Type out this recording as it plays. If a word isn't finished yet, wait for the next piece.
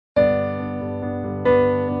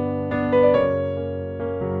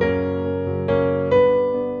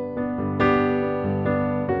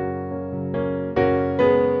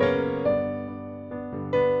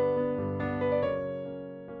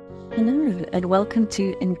and welcome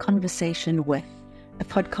to In Conversation With, a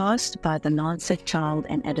podcast by the Lancet Child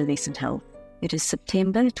and Adolescent Health. It is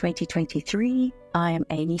September 2023. I am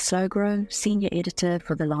Amy Slowgrove, Senior Editor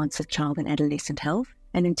for the Lancet Child and Adolescent Health,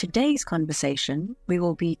 and in today's conversation, we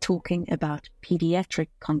will be talking about paediatric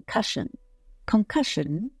concussion.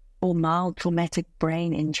 Concussion, or mild traumatic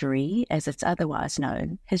brain injury, as it's otherwise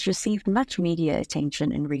known, has received much media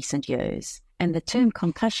attention in recent years, and the term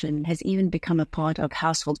concussion has even become a part of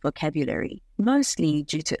household vocabulary, mostly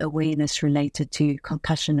due to awareness related to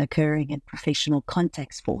concussion occurring in professional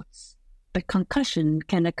contact sports. But concussion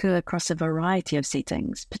can occur across a variety of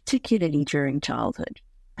settings, particularly during childhood.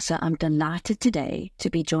 So I'm delighted today to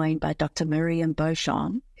be joined by Dr. Miriam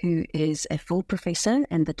Beauchamp, who is a full professor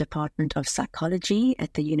in the Department of Psychology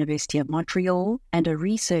at the University of Montreal and a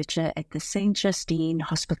researcher at the St. Justine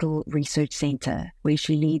Hospital Research Centre, where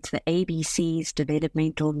she leads the ABC's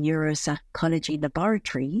Developmental Neuropsychology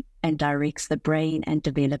Laboratory and directs the Brain and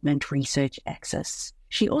Development Research Axis.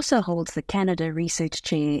 She also holds the Canada Research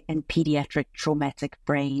Chair in Paediatric Traumatic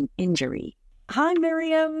Brain Injury. Hi,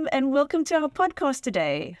 Miriam, and welcome to our podcast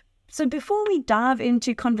today. So before we dive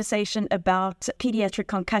into conversation about pediatric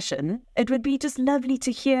concussion, it would be just lovely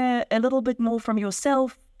to hear a little bit more from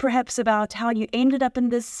yourself, perhaps about how you ended up in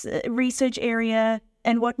this research area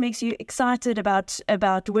and what makes you excited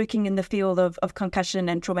about working in the field of concussion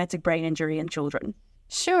and traumatic brain injury in children.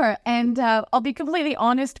 Sure. And I'll be completely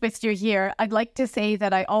honest with you here. I'd like to say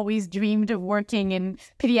that I always dreamed of working in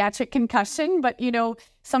pediatric concussion, but,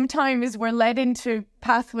 sometimes we're led into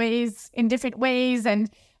pathways in different ways and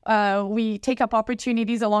we take up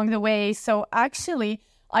opportunities along the way. So actually,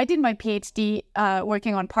 I did my PhD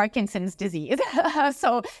working on Parkinson's disease,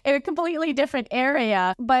 so in a completely different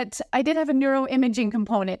area. But I did have a neuroimaging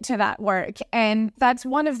component to that work, and that's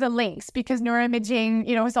one of the links because neuroimaging,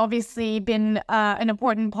 has obviously been an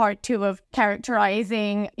important part too of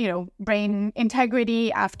characterizing, brain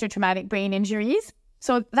integrity after traumatic brain injuries.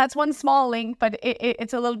 So that's one small link, but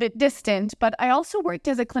it's a little bit distant. But I also worked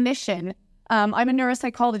as a clinician. I'm a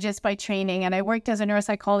neuropsychologist by training, and I worked as a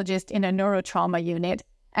neuropsychologist in a neurotrauma unit.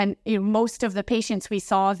 And most of the patients we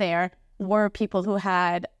saw there were people who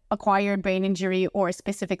had acquired brain injury or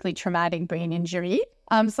specifically traumatic brain injury.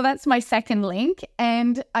 So that's my second link.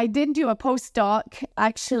 And I did do a postdoc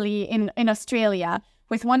actually in Australia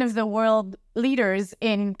with one of the world leaders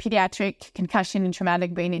in pediatric concussion and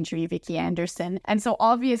traumatic brain injury, Vicky Anderson. And so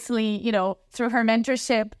obviously, through her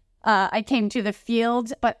mentorship, I came to the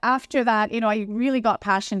field, but after that, I really got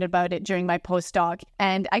passionate about it during my postdoc,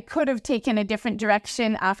 and I could have taken a different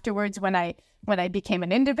direction afterwards when I became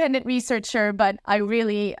an independent researcher, but I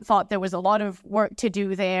really thought there was a lot of work to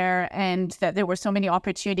do there and that there were so many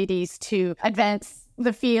opportunities to advance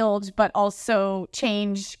the field, but also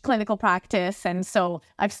change clinical practice. And so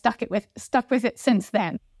I've stuck with it since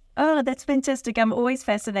then. Oh, that's fantastic. I'm always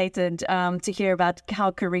fascinated to hear about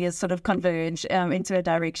how careers sort of converge into a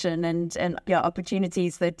direction and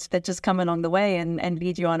opportunities that just come along the way and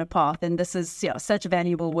lead you on a path. And this is such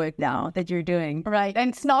valuable work now that you're doing. Right.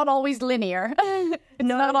 And it's not always linear.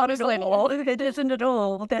 Not always linear. It isn't at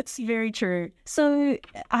all. That's very true. So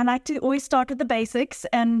I like to always start with the basics.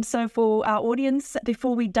 And so for our audience,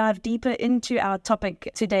 before we dive deeper into our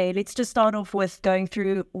topic today, let's just start off with going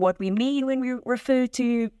through what we mean when we refer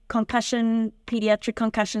to concussion, pediatric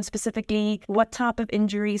concussion specifically. What type of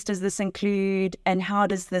injuries does this include, and how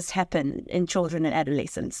does this happen in children and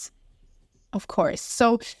adolescents? Of course.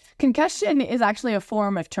 So concussion is actually a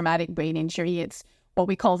form of traumatic brain injury. It's what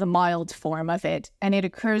we call the mild form of it. And it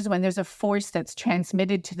occurs when there's a force that's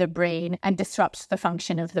transmitted to the brain and disrupts the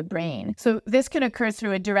function of the brain. So this can occur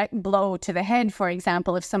through a direct blow to the head, for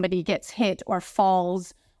example, if somebody gets hit or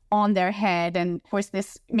falls on their head. And of course,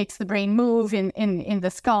 this makes the brain move in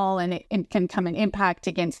the skull, and it can come and impact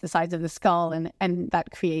against the sides of the skull, and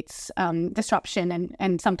that creates disruption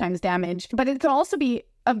and sometimes damage. But it can also be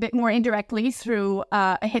a bit more indirectly through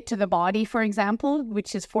a hit to the body, for example,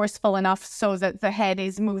 which is forceful enough so that the head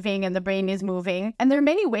is moving and the brain is moving. And there are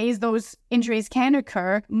many ways those injuries can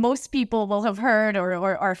occur. Most people will have heard or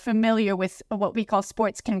are familiar with what we call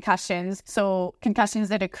sports concussions. So concussions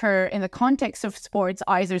that occur in the context of sports,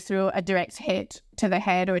 either through a direct hit to the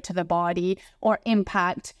head or to the body, or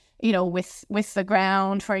impact with the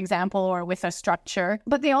ground, for example, or with a structure.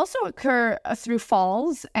 But they also occur through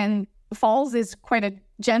falls, and falls is quite a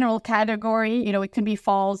general category. It can be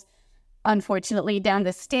falls, unfortunately, down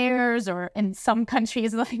the stairs, or in some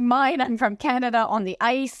countries like mine, I'm from Canada, on the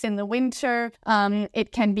ice in the winter.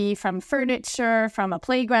 It can be from furniture, from a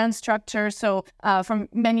playground structure, so from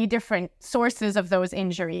many different sources of those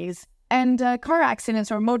injuries. And car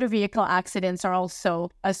accidents or motor vehicle accidents are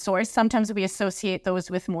also a source. Sometimes we associate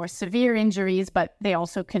those with more severe injuries, but they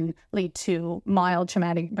also can lead to mild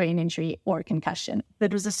traumatic brain injury or concussion.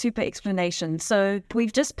 That was a super explanation. So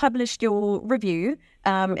we've just published your review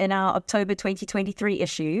in our October 2023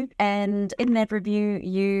 issue. And in that review,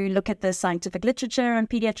 you look at the scientific literature on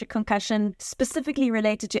pediatric concussion, specifically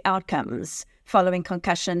related to outcomes following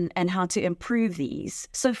concussion and how to improve these.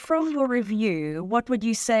 So from your review, what would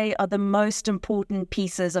you say are the most important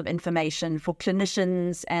pieces of information for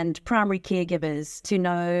clinicians and primary caregivers to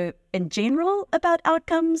know in general about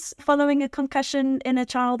outcomes following a concussion in a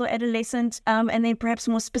child or adolescent, and then perhaps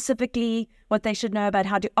more specifically what they should know about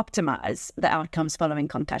how to optimize the outcomes following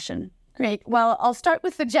concussion? Great. Well, I'll start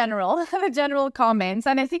with the general comments.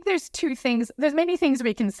 And I think there's two things. There's many things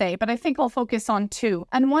we can say, but I think I'll focus on two.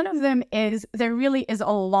 And one of them is there really is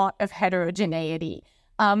a lot of heterogeneity.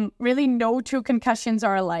 Really no two concussions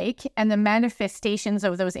are alike, and the manifestations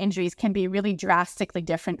of those injuries can be really drastically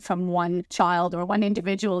different from one child or one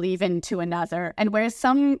individual even to another. And whereas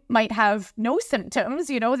some might have no symptoms,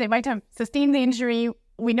 they might have sustained the injury,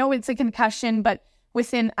 we know it's a concussion, but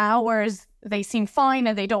within hours they seem fine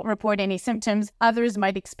and they don't report any symptoms. Others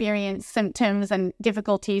might experience symptoms and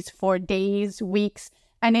difficulties for days, weeks,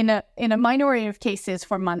 and in a minority of cases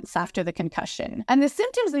for months after the concussion. And the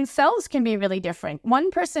symptoms themselves can be really different.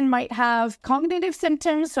 One person might have cognitive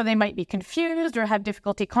symptoms, so they might be confused or have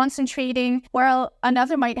difficulty concentrating, while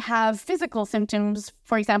another might have physical symptoms,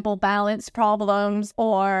 for example, balance problems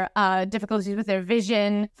or difficulties with their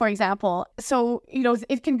vision, for example. So,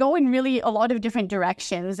 it can go in really a lot of different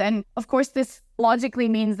directions. And of course, this logically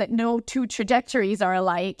means that no two trajectories are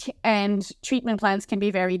alike, and treatment plans can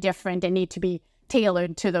be very different and need to be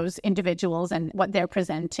tailored to those individuals and what they're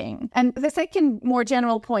presenting. And the second more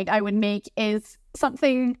general point I would make is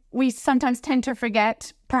something we sometimes tend to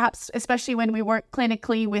forget, perhaps especially when we work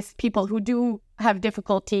clinically with people who do have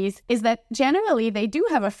difficulties, is that generally they do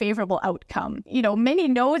have a favorable outcome. Many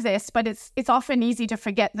know this, but it's often easy to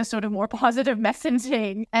forget the sort of more positive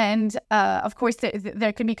messaging. And of course,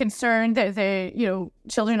 there can be concern that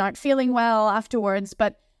children aren't feeling well afterwards,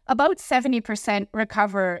 but about 70%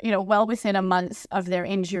 recover, well within a month of their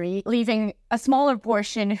injury, leaving a smaller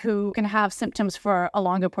portion who can have symptoms for a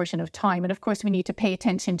longer portion of time. And of course, we need to pay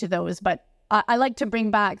attention to those. But I like to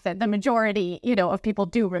bring back that the majority, of people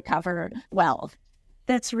do recover well.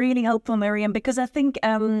 That's really helpful, Miriam, because I think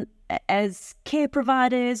as care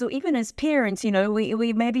providers or even as parents,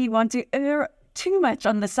 we maybe want to err too much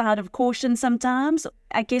on the side of caution sometimes.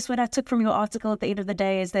 I guess what I took from your article at the end of the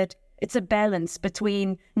day is that it's a balance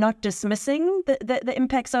between not dismissing the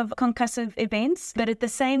impacts of concussive events, but at the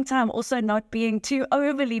same time also not being too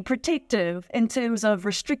overly protective in terms of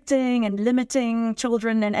restricting and limiting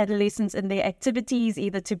children and adolescents in their activities,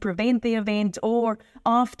 either to prevent the event or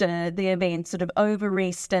after the event, sort of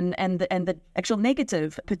over-rest and the actual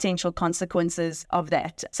negative potential consequences of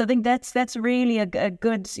that. So I think that's really a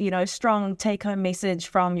good, strong take-home message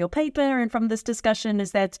from your paper and from this discussion,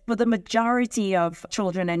 is that for the majority of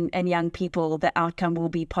children and young people, the outcome will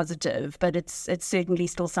be positive, but it's certainly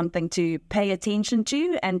still something to pay attention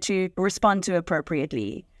to and to respond to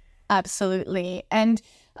appropriately. Absolutely. And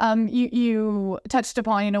you touched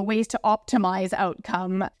upon, ways to optimize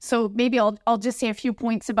outcome. So maybe I'll just say a few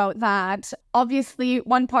points about that. Obviously,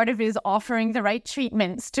 one part of it is offering the right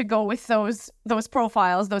treatments to go with those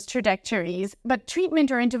profiles, those trajectories. But treatment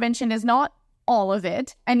or intervention is not all of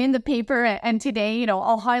it. And in the paper and today,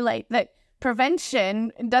 I'll highlight that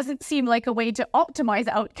prevention doesn't seem like a way to optimize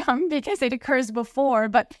outcome because it occurs before,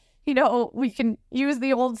 but we can use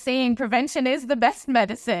the old saying, prevention is the best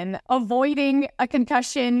medicine. Avoiding a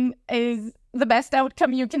concussion is the best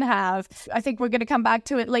outcome you can have. I think we're going to come back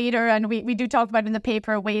to it later, and we do talk about in the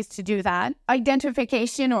paper ways to do that.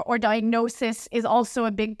 Identification or diagnosis is also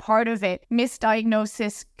a big part of it.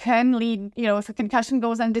 Misdiagnosis can lead, if a concussion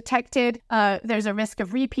goes undetected, there's a risk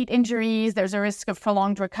of repeat injuries, there's a risk of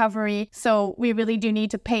prolonged recovery. So we really do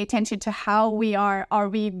need to pay attention to how we are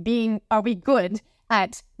we good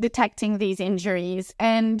at detecting these injuries?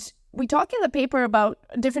 And we talk in the paper about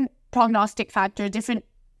different prognostic factors, different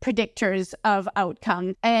predictors of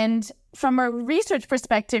outcome. And from a research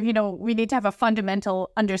perspective, we need to have a fundamental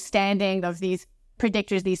understanding of these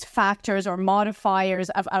predictors, these factors or modifiers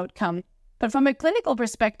of outcome. But from a clinical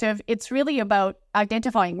perspective, it's really about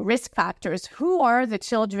identifying risk factors. Who are the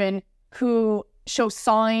children who show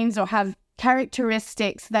signs or have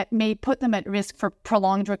characteristics that may put them at risk for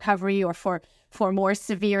prolonged recovery or for more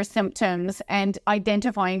severe symptoms, and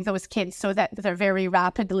identifying those kids so that they're very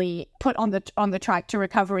rapidly put on the track to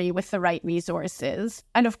recovery with the right resources.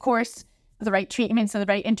 And of course, the right treatments and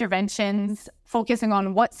the right interventions, focusing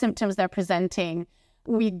on what symptoms they're presenting.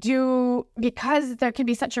 We do, because there can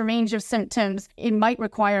be such a range of symptoms, it might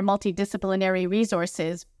require multidisciplinary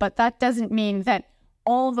resources, but that doesn't mean that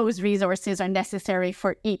all those resources are necessary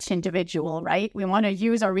for each individual, right? We want to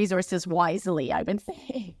use our resources wisely, I would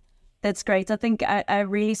say. That's great. I think I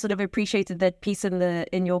really sort of appreciated that piece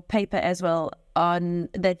in your paper as well, on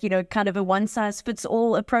that, kind of a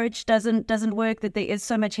one-size-fits-all approach doesn't work, that there is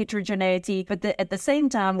so much heterogeneity, but at the same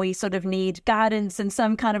time, we sort of need guidance and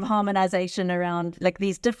some kind of harmonization around like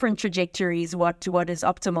these different trajectories, what is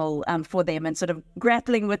optimal for them, and sort of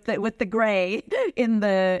grappling with the gray in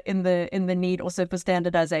the need also for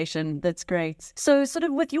standardization. That's great. So sort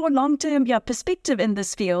of with your long-term perspective in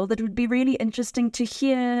this field, it would be really interesting to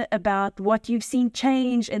hear about what you've seen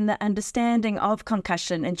change in the understanding of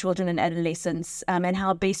concussion in children and adolescents, and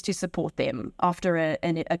how best to support them after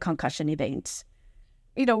a concussion event.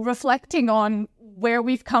 Reflecting on where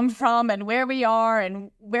we've come from and where we are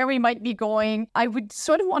and where we might be going, I would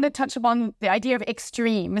sort of want to touch upon the idea of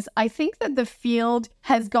extremes. I think that the field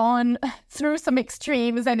has gone through some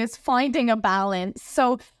extremes and is finding a balance.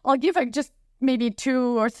 So I'll give just maybe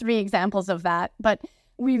 2 or 3 examples of that. But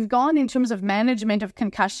we've gone in terms of management of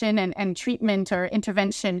concussion and treatment or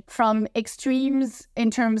intervention from extremes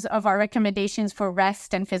in terms of our recommendations for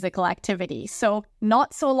rest and physical activity. So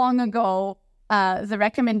not so long ago, the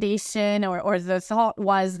recommendation or the thought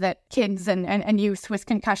was that kids and youth with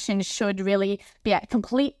concussion should really be at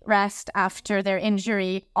complete rest after their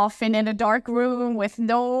injury, often in a dark room with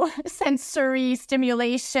no sensory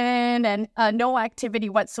stimulation and no activity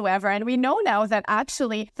whatsoever. And we know now that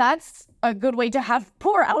actually that's a good way to have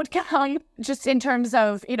poor outcome, just in terms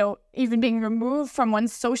of, even being removed from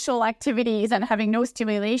one's social activities and having no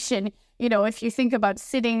stimulation. If you think about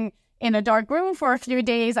sitting in a dark room for a few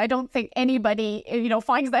days, I don't think anybody,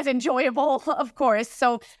 finds that enjoyable, of course.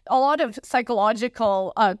 So a lot of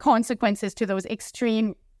psychological consequences to those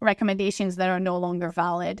extreme recommendations that are no longer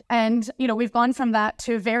valid. And, we've gone from that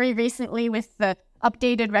to very recently with the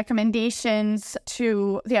updated recommendations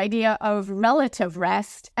to the idea of relative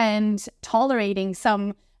rest and tolerating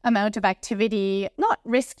some amount of activity, not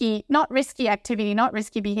risky activity, not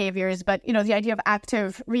risky behaviors, but, the idea of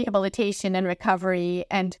active rehabilitation and recovery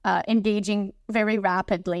and engaging very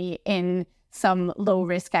rapidly in some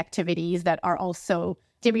low-risk activities that are also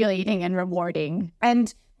stimulating and rewarding.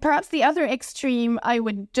 And perhaps the other extreme I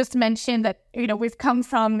would just mention that, we've come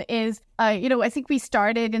from is, I think we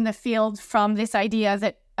started in the field from this idea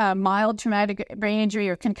that mild traumatic brain injury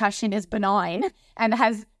or concussion is benign and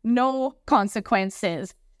has no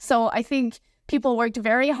consequences. So I think people worked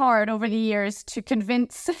very hard over the years to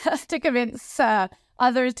convince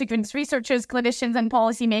others, to convince researchers, clinicians, and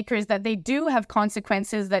policymakers that they do have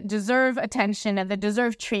consequences that deserve attention and that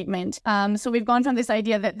deserve treatment. So we've gone from this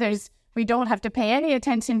idea that we don't have to pay any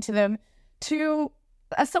attention to them to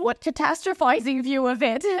a somewhat catastrophizing view of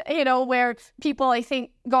it, where people, I think,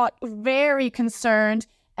 got very concerned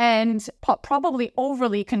and probably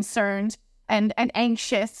overly concerned and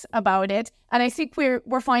anxious about it. And I think we're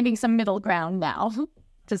finding some middle ground now.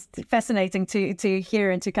 Just fascinating to hear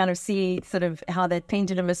and to kind of see sort of how that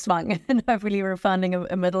pendulum is swung, and hopefully we're finding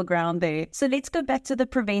a middle ground there. So let's go back to the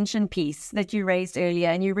prevention piece that you raised earlier,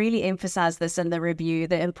 and you really emphasized this in the review,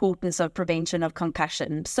 the importance of prevention of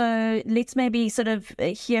concussion. So let's maybe sort of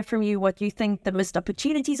hear from you what you think the missed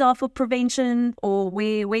opportunities are for prevention, or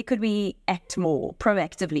where could we act more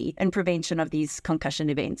proactively in prevention of these concussion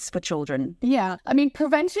events for children? Yeah, I mean,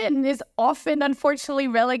 prevention is often, unfortunately,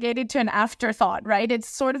 relegated to an afterthought, right?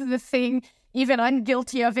 It's sort of the thing, even I'm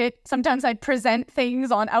guilty of it. Sometimes I present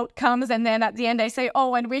things on outcomes and then at the end I say,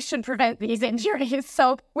 and we should prevent these injuries.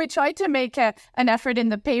 So we try to make an effort in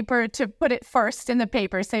the paper to put it first in the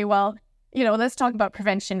paper, say, let's talk about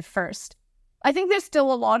prevention first. I think there's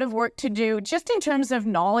still a lot of work to do just in terms of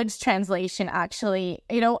knowledge translation, actually.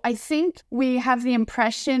 I think we have the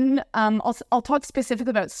impression, I'll talk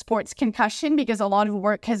specifically about sports concussion because a lot of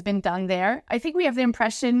work has been done there. I think we have the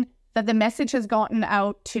impression that the message has gotten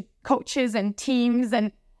out to coaches and teams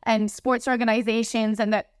and sports organizations,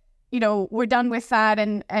 and that, we're done with that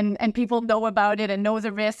and people know about it and know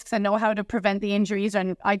the risks and know how to prevent the injuries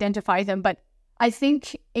and identify them. But I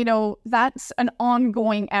think, that's an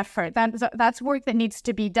ongoing effort. That's work that needs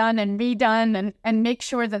to be done and redone and make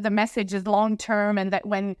sure that the message is long-term, and that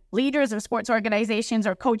when leaders of sports organizations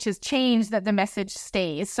or coaches change, that the message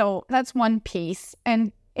stays. So that's one piece.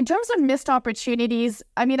 And In terms of missed opportunities,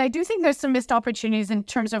 I mean, I do think there's some missed opportunities in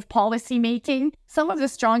terms of policy making. Some of the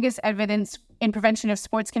strongest evidence in prevention of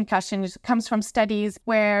sports concussions comes from studies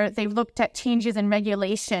where they've looked at changes in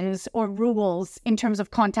regulations or rules in terms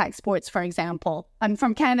of contact sports, for example. I'm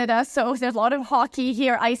from Canada, so there's a lot of hockey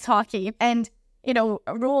here, ice hockey, and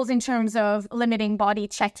rules in terms of limiting body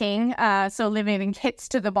checking, so limiting hits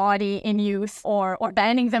to the body in youth or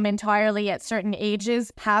banning them entirely at certain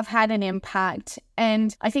ages have had an impact.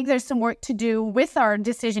 And I think there's some work to do with our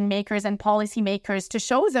decision makers and policy makers to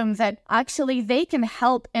show them that actually they can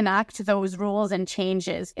help enact those rules and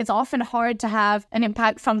changes. It's often hard to have an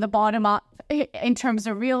impact from the bottom up in terms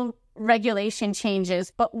of real regulation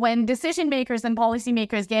changes, but when decision makers and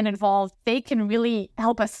policymakers get involved, they can really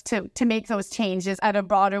help us to make those changes at a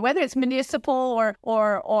broader, whether it's municipal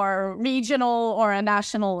or regional or a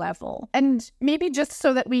national level. And maybe just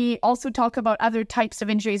so that we also talk about other types of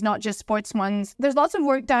injuries, not just sports ones, there's lots of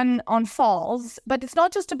work done on falls, but it's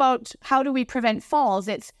not just about how do we prevent falls,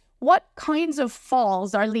 it's what kinds of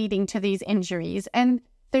falls are leading to these injuries. And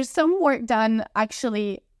there's some work done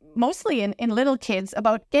actually mostly in little kids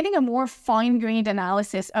about getting a more fine-grained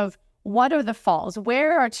analysis of what are the falls,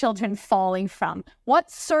 where are children falling from,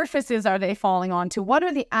 what surfaces are they falling onto, what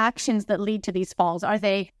are the actions that lead to these falls,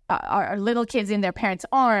 are little kids in their parents'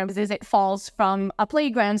 arms, is it falls from a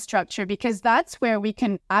playground structure, because that's where we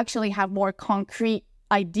can actually have more concrete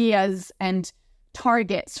ideas and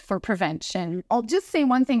targets for prevention. I'll just say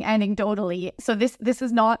one thing anecdotally. So this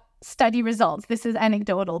is not study results. This is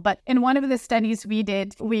anecdotal. But in one of the studies we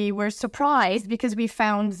did, we were surprised because we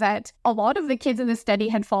found that a lot of the kids in the study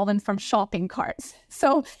had fallen from shopping carts.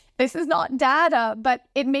 So this is not data, but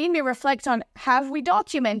it made me reflect on, have we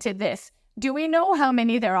documented this? Do we know how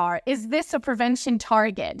many there are? Is this a prevention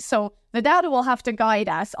target? So the data will have to guide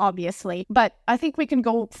us, obviously, but I think we can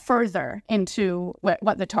go further into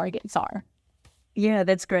what the targets are. Yeah,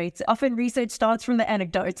 that's great. Often research starts from the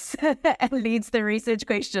anecdotes and leads the research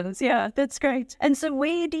questions. Yeah, that's great. And so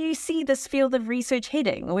where do you see this field of research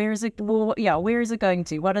heading? Where is it going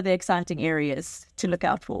to? What are the exciting areas to look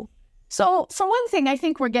out for? So for one thing, I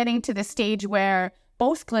think we're getting to the stage where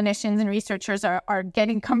both clinicians and researchers are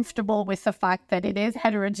getting comfortable with the fact that it is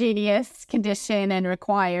heterogeneous condition and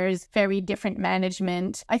requires very different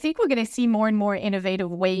management. I think we're going to see more and more innovative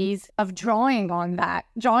ways of drawing on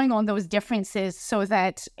those differences so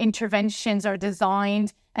that interventions are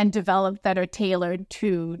designed and developed that are tailored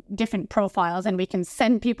to different profiles, and we can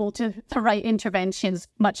send people to the right interventions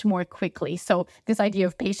much more quickly. So this idea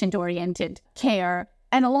of patient-oriented care.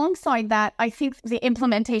 And alongside that, I think the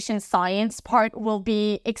implementation science part will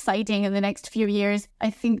be exciting in the next few years. I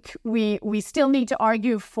think we still need to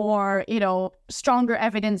argue for, stronger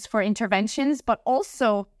evidence for interventions, but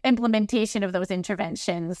also implementation of those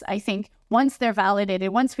interventions. I think once they're validated,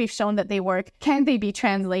 once we've shown that they work, can they be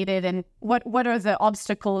translated, and what are the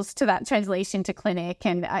obstacles to that translation to clinic?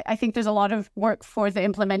 And I think there's a lot of work for the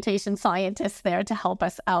implementation scientists there to help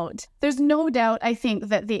us out. There's no doubt, I think,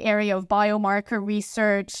 that the area of biomarker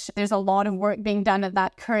research, there's a lot of work being done at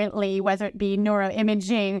that currently, whether it be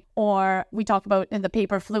neuroimaging or we talk about in the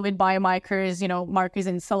paper fluid biomarkers, markers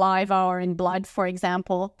in saliva or in blood, for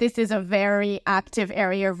example. This is a very active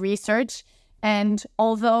area of research. And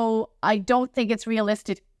although I don't think it's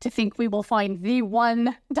realistic to think we will find the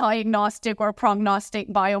one diagnostic or prognostic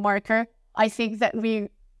biomarker, I think that we,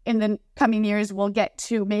 in the coming years, will get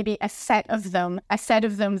to maybe a set of them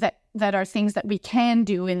that are things that we can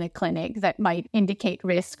do in the clinic that might indicate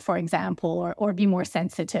risk, for example, or be more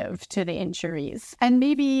sensitive to the injuries. And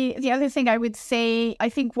maybe the other thing I would say, I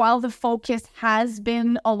think while the focus has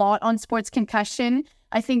been a lot on sports concussion,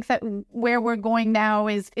 I think that where we're going now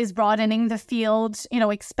is broadening the field,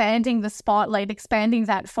 expanding the spotlight, expanding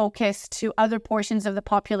that focus to other portions of the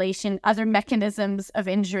population, other mechanisms of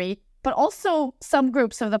injury, but also some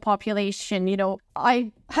groups of the population.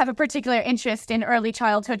 I have a particular interest in early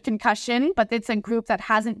childhood concussion, but it's a group that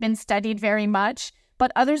hasn't been studied very much.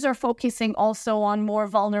 But others are focusing also on more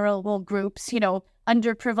vulnerable groups,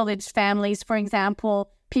 underprivileged families, for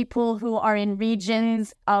example, people who are in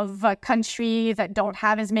regions of a country that don't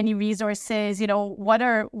have as many resources. What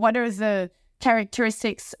are the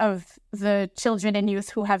characteristics of the children and youth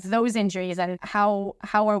who have those injuries, and how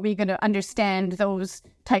are we going to understand those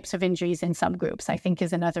types of injuries in subgroups, I think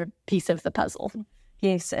is another piece of the puzzle.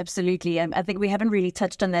 Yes, absolutely. I think we haven't really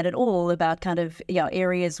touched on that at all, about kind of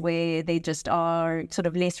areas where they just are sort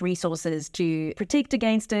of less resources to protect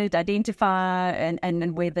against it, identify,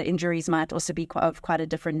 and where the injuries might also be of quite a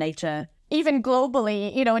different nature. even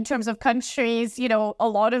globally, in terms of countries, a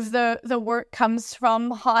lot of the work comes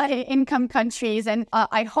from high-income countries. And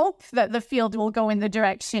I hope that the field will go in the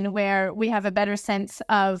direction where we have a better sense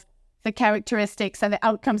of the characteristics and the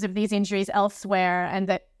outcomes of these injuries elsewhere, and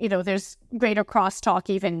that, there's greater crosstalk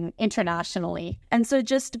even internationally. And so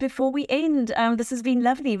just before we end, this has been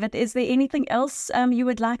lovely, but is there anything else you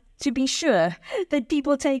would like to be sure that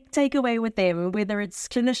people take away with them, whether it's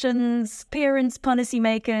clinicians, parents,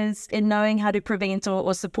 policymakers, in knowing how to prevent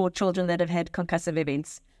or support children that have had concussive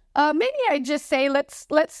events? Maybe I'd just say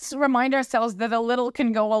let's remind ourselves that a little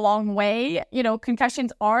can go a long way.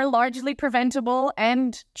 Concussions are largely preventable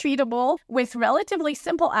and treatable with relatively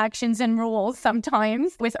simple actions and rules,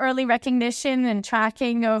 sometimes with early recognition and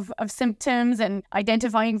tracking of symptoms and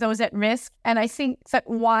identifying those at risk. And I think that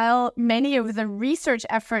while many of the research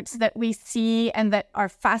efforts that we see and that are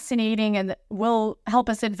fascinating and that will help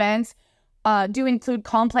us advance do include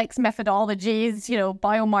complex methodologies,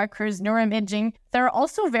 biomarkers, neuroimaging, there are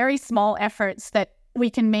also very small efforts that we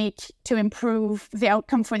can make to improve the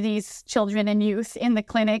outcome for these children and youth in the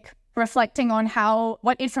clinic, reflecting on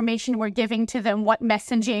what information we're giving to them, what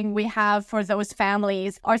messaging we have for those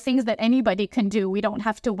families are things that anybody can do. We don't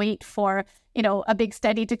have to wait for, a big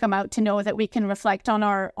study to come out to know that we can reflect on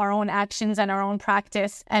our own actions and our own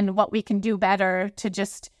practice and what we can do better to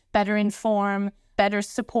just better inform, better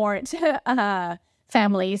support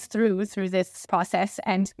families through this process.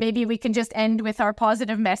 And maybe we can just end with our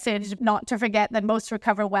positive message, not to forget that most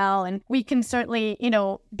recover well. And we can certainly,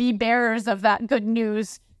 be bearers of that good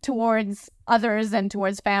news towards others and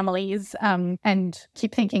towards families, and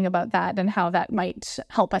keep thinking about that and how that might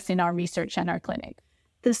help us in our research and our clinic.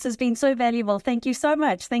 This has been so valuable. Thank you so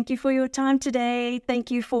much. Thank you for your time today.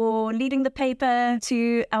 Thank you for leading the paper.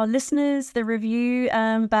 To our listeners, the review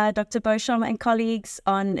by Dr. Beauchamp and colleagues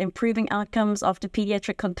on improving outcomes after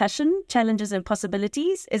pediatric concussion, challenges and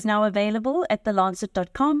possibilities, is now available at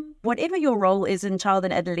thelancet.com. Whatever your role is in child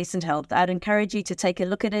and adolescent health, I'd encourage you to take a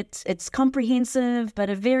look at it. It's comprehensive,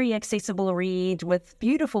 but a very accessible read with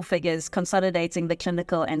beautiful figures consolidating the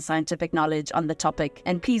clinical and scientific knowledge on the topic.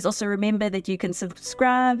 And please also remember that you can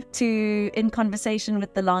subscribe to In Conversation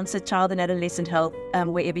with the Lancet Child and Adolescent Health,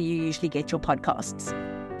 wherever you usually get your podcasts.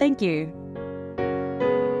 Thank you.